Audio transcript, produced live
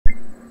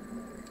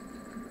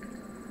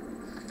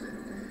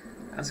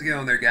How's it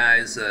going there,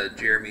 guys?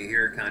 Jeremy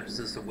here,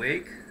 Consciousness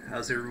Awake.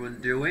 How's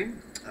everyone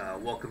doing?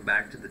 Welcome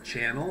back to the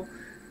channel.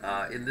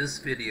 In this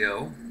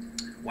video,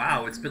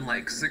 wow, it's been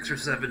like 6 or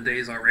 7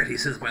 days already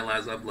since my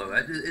last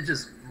upload. It's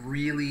just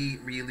really,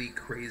 really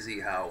crazy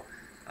how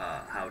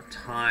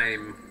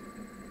time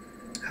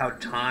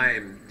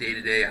day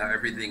to day, how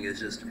everything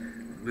is just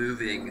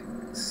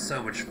moving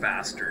so much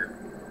faster.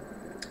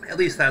 At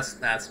least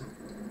that's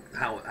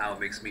how it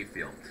makes me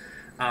feel.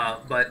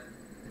 But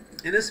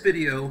in this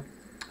video,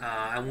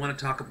 I want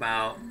to talk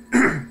about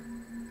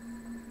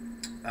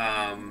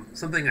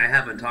something I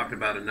haven't talked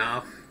about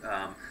enough.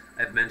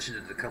 I've mentioned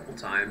it a couple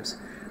times,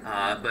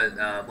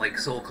 but like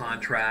soul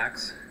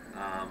contracts,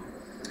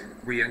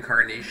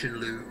 reincarnation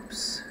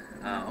loops,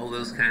 all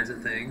those kinds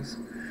of things.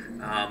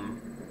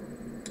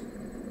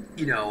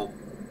 You know,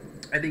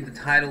 I think the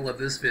title of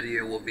this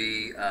video will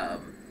be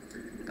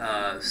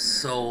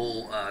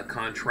soul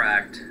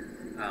contract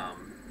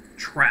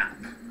trap,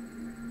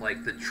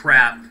 like the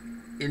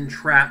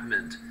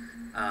entrapment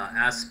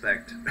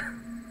aspect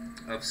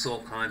of soul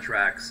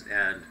contracts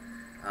and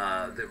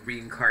the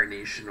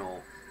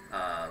reincarnational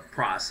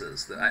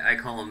process. I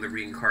call them the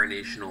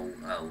reincarnational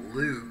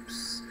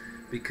loops,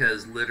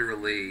 because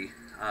literally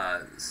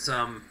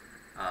some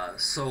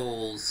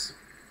souls,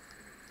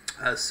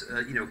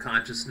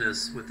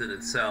 consciousness within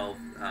itself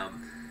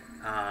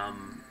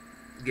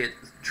get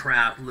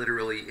trapped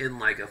literally in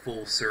like a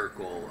full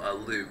circle, a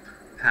loop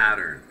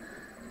pattern,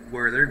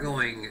 where they're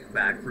going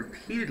back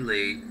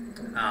repeatedly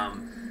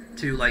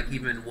to like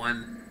even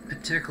one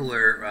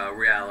particular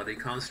reality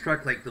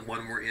construct, like the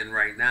one we're in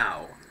right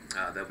now,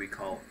 that we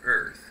call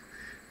Earth.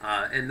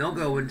 And they'll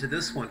go into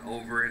this one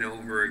over and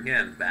over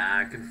again,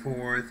 back and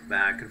forth,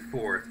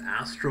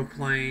 astral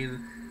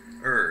plane,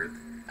 Earth,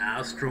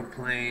 astral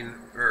plane,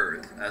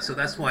 Earth. So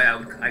that's why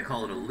I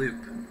call it a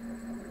loop.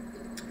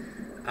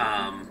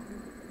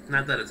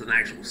 Not that it's an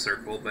actual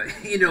circle, but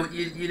you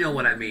know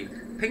what I mean.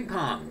 Ping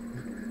pong.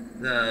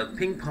 The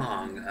ping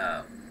pong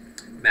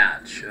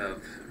match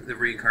of the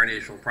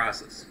reincarnational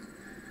process.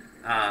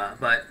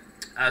 But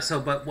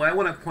what I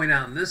want to point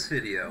out in this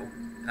video,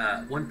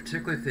 one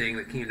particular thing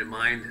that came to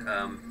mind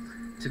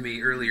to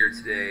me earlier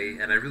today,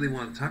 and I really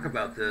want to talk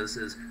about this,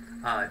 is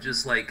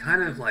just like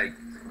kind of like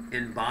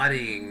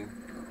embodying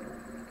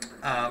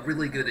a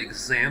really good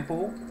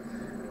example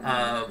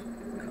of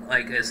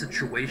like a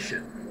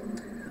situation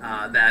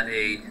that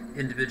a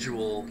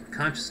individual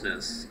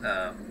consciousness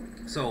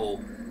soul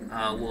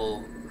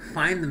will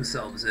find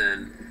themselves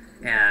in,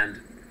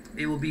 and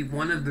it will be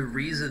one of the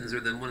reasons,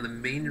 or one of the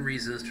main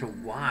reasons to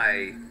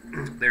why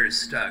they're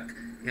stuck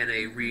in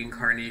a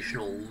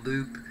reincarnational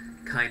loop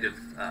kind of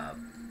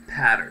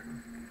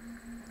pattern.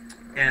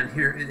 And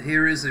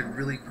here is a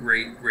really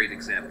great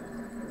example.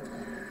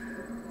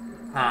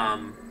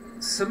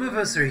 Some of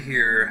us are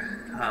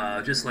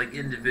here just like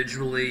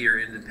individually or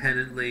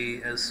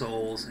independently as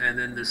souls, and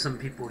then there's some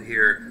people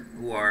here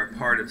who are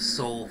part of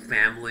soul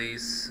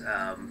families.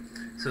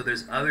 So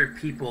there's other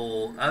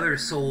people, other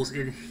souls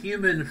in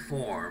human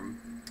form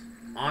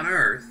on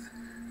Earth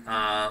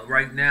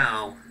right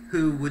now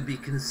who would be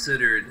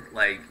considered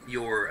like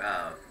your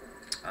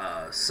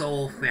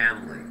soul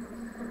family.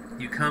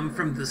 You come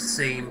from the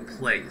same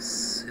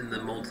place in the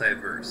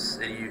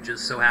multiverse, and you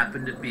just so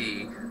happen to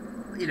be,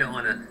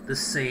 on the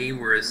same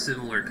or a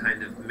similar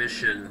kind of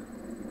mission,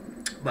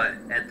 but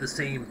at the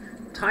same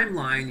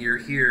timeline, you're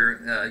here,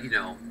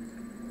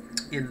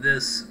 in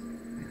this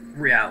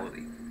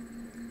reality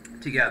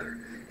together.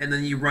 And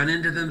then you run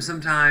into them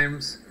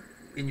sometimes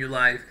in your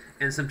life,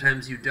 and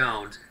sometimes you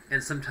don't,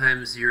 and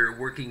sometimes you're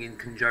working in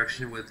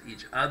conjunction with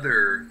each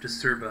other to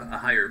serve a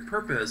higher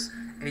purpose,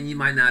 and you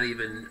might not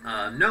even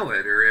know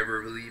it or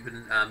ever really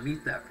even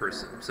meet that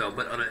person. So,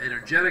 but on an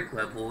energetic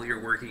level,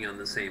 you're working on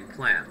the same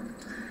plan.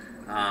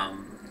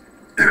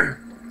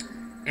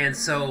 And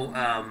so,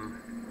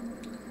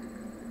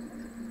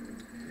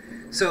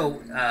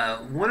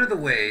 one of the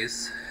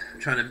ways,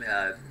 trying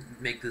to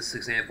make this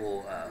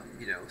example,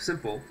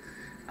 simple.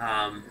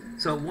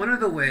 So one of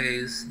the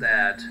ways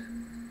that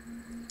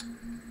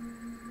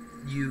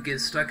you get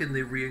stuck in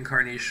the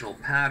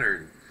reincarnational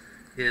pattern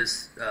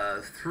is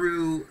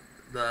through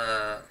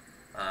the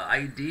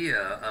idea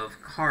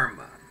of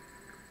karma.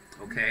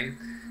 Okay,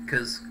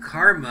 because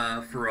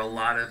karma, for a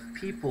lot of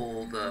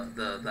people,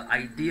 the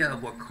idea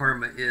of what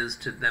karma is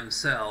to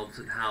themselves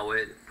and how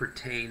it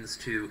pertains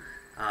to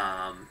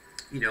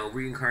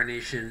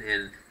reincarnation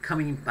and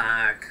coming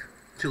back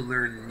to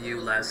learn new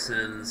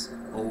lessons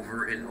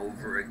over and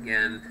over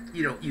again.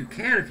 You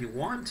can if you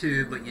want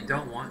to, but you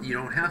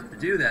don't have to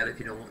do that if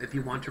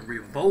you want to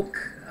revoke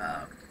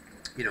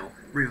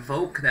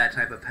that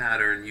type of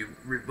pattern. You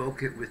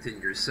revoke it within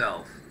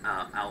yourself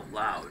out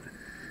loud,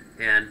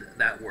 and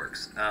that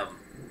works.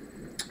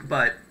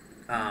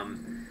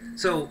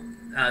 So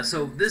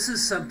this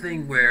is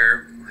something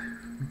where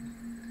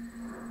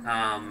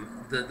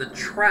the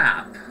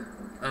trap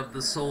of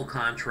the soul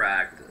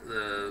contract,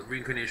 the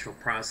reincarnational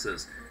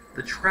process,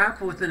 the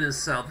trap within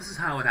itself, this is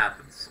how it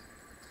happens.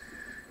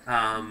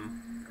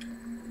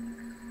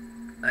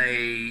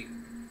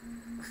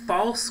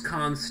 false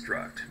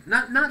construct,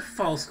 not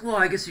false, well,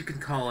 I guess you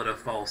could call it a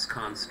false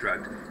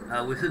construct,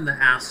 within the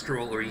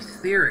astral or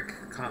etheric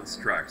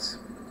constructs,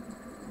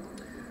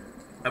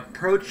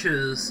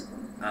 approaches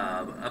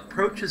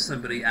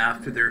somebody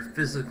after their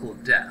physical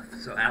death.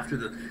 So after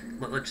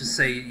let's just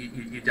say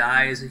you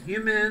die as a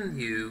human,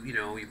 you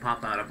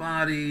pop out of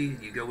body,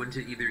 you go into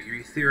either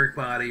your etheric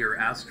body or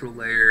astral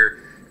layer,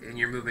 and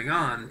you're moving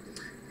on,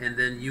 and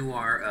then you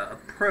are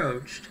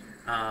approached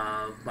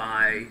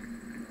by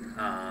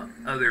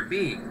other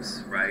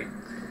beings, right?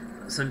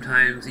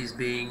 Sometimes these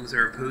beings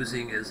are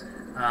posing as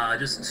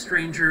just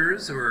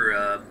strangers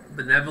or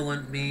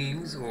benevolent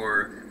beings,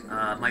 or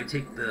might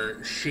take the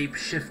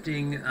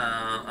shape-shifting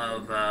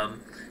of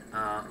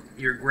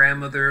your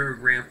grandmother or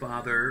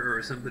grandfather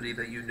or somebody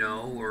that you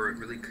know or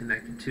really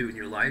connected to in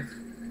your life.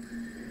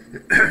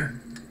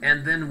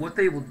 And then what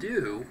they will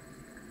do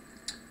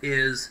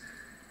is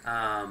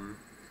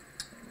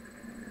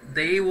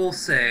they will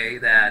say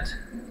that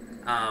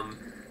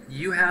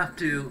you have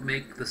to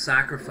make the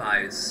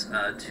sacrifice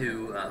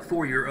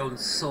for your own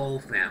soul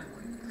family.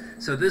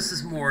 So this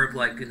is more of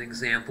like an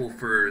example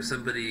for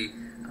somebody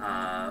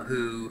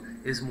who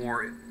is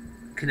more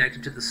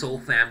connected to the soul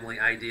family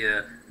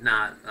idea,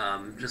 not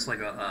just like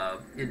a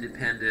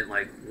independent,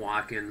 like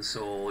walk-in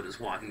soul, just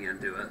walking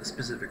into a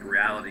specific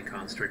reality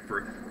construct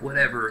for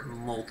whatever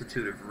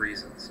multitude of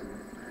reasons.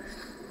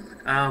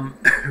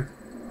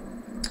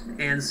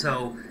 And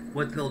so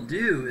what they'll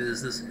do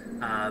is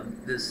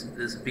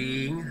this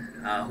being,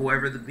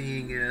 whoever the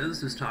being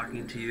is who's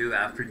talking to you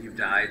after you've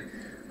died,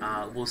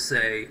 will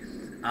say,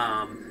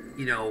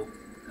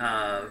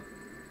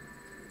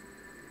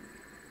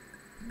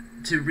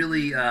 to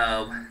really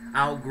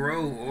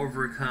outgrow,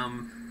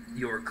 overcome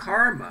your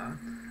karma,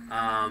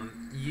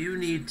 you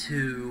need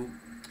to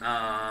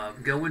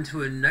go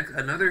into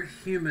another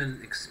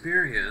human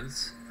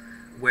experience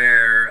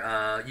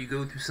where you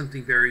go through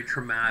something very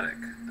traumatic.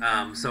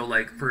 So,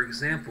 like, for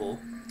example,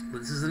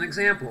 this is an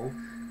example,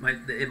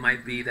 it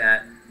might be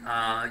that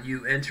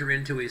you enter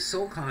into a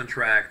soul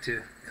contract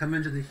to come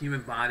into the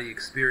human body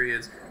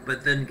experience,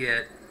 but then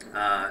get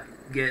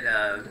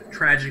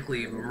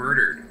tragically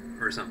murdered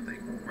or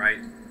something, right?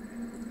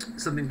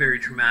 Something very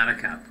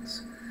traumatic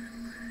happens.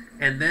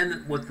 And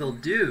then what they'll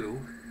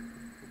do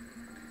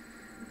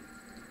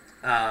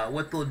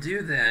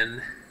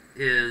then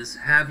is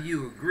have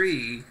you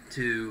agree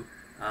to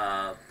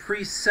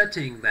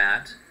presetting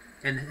that,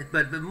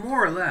 but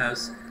more or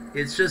less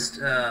it's just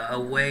a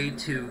way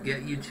to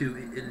get you to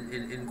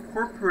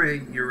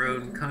incorporate your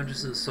own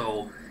consciousness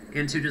soul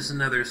into just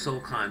another soul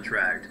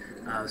contract,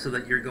 so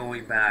that you're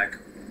going back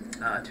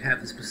to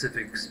have the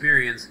specific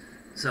experience,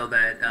 so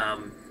that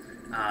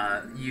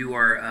you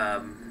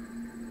are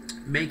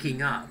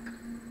making up,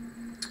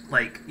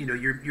 like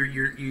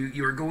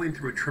you're going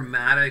through a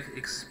traumatic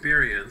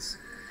experience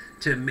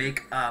to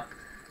make up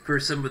for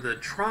some of the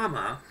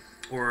trauma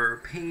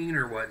or pain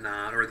or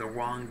whatnot, or the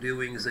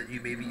wrongdoings that you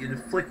maybe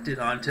inflicted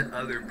onto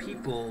other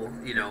people,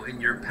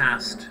 in your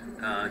past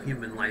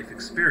human life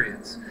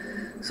experience.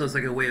 So it's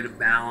like a way to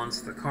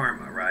balance the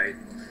karma, right?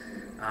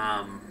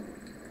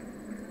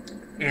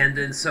 And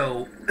then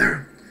so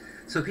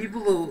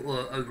people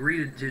will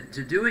agree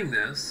to doing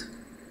this,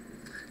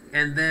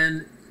 and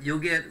then you'll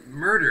get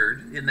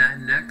murdered in that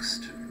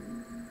next,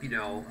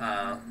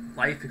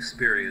 life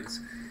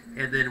experience.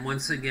 And then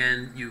once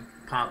again, you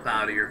pop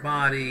out of your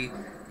body.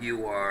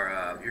 You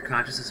are your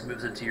consciousness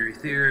moves into your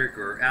etheric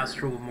or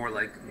astral, more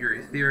like your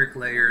etheric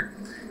layer,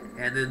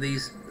 and then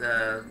these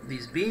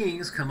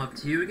beings come up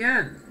to you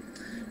again,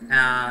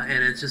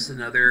 and it's just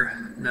another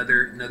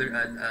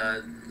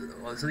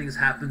something that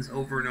happens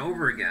over and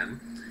over again,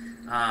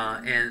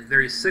 and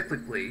very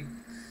cyclically,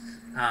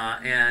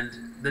 and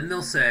then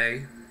they'll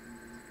say,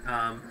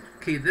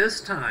 okay,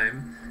 this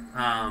time,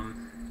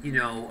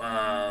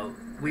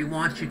 we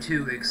want you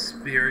to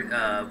experience.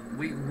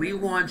 We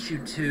want you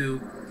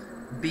to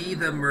be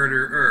the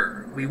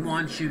murderer. We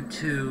want you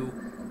to,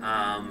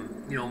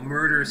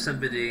 murder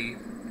somebody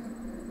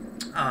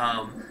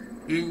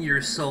in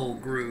your soul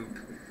group,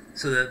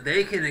 so that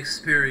they can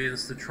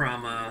experience the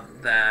trauma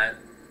that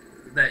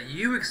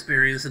you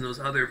experienced in those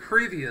other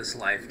previous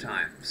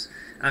lifetimes.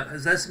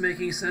 Is that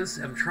making sense?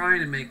 I'm trying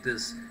to make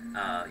this,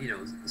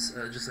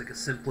 just like a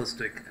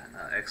simplistic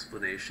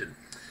explanation.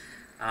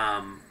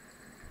 And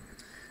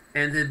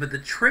then, but the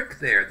trick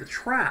there,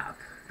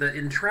 the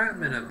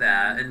entrapment of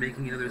that, and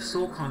making another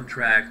soul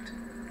contract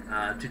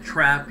to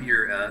trap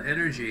your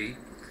energy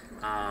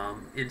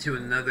into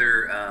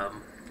another,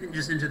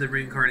 just into the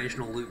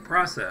reincarnational loop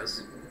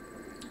process,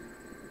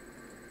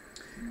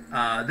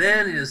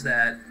 then is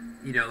that,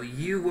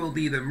 you will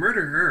be the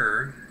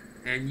murderer,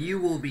 and you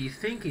will be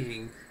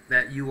thinking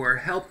that you are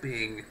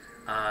helping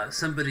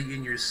somebody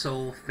in your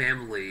soul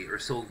family or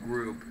soul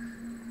group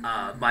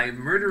by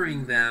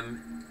murdering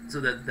them, so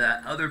that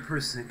that other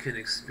person can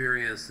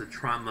experience the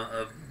trauma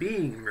of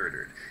being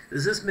murdered.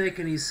 Does this make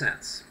any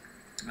sense?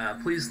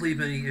 Please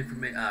leave any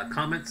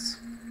comments,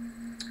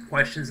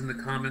 questions in the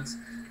comments.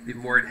 I'd be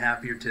more than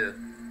happier to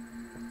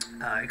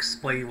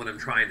explain what I'm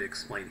trying to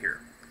explain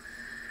here.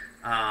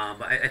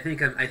 But I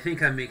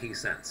think I'm making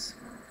sense.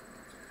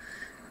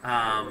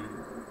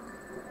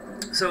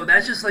 So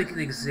that's just like an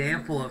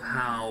example of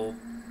how,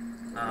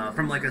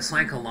 from like a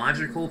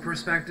psychological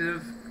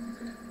perspective,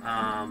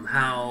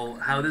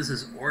 how this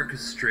is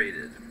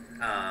orchestrated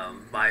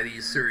by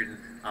these certain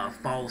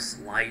false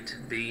light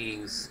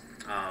beings,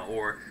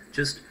 or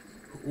just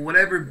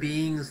whatever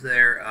beings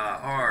there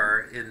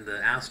are in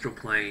the astral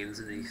planes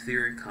and the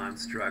etheric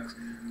constructs,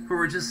 who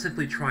are just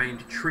simply trying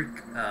to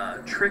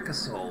trick a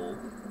soul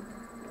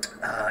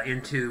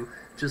into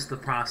just the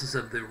process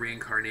of the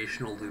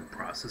reincarnational loop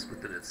process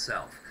within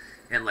itself.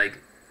 And like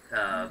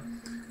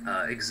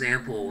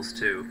examples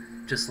to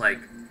just like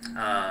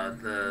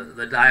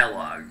the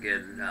dialogue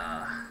and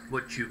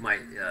what you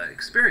might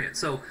experience.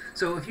 So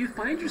if you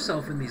find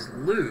yourself in these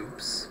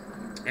loops,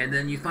 and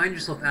then you find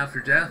yourself after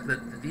death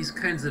that these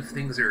kinds of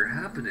things are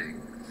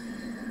happening,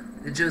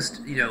 it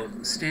just, you know,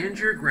 stand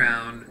your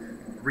ground,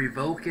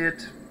 revoke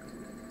it,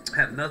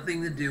 have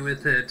nothing to do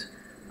with it,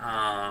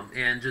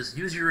 and just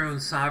use your own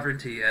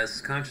sovereignty as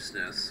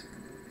consciousness,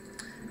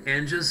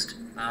 and just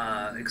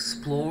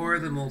explore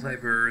the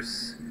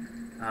multiverse.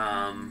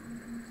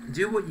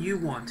 Do what you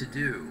want to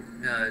do.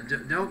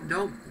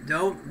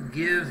 Don't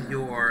give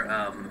your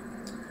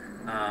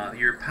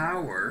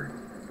power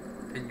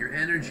and your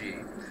energy,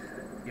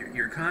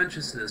 your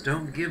consciousness.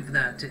 Don't give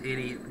that to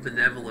any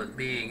benevolent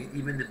being,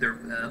 even if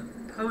they're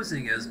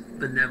posing as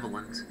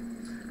benevolent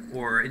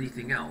or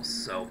anything else.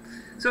 So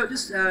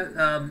just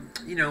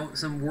you know,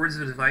 some words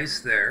of advice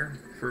there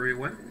for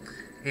everyone,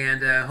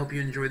 and hope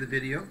you enjoy the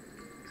video.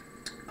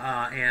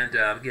 And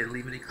again,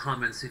 leave any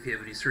comments if you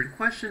have any certain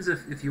questions,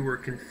 if you were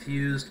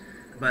confused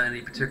about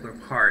any particular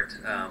part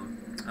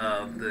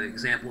of the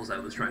examples I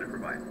was trying to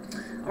provide.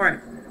 All right,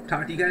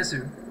 talk to you guys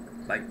soon.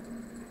 Bye.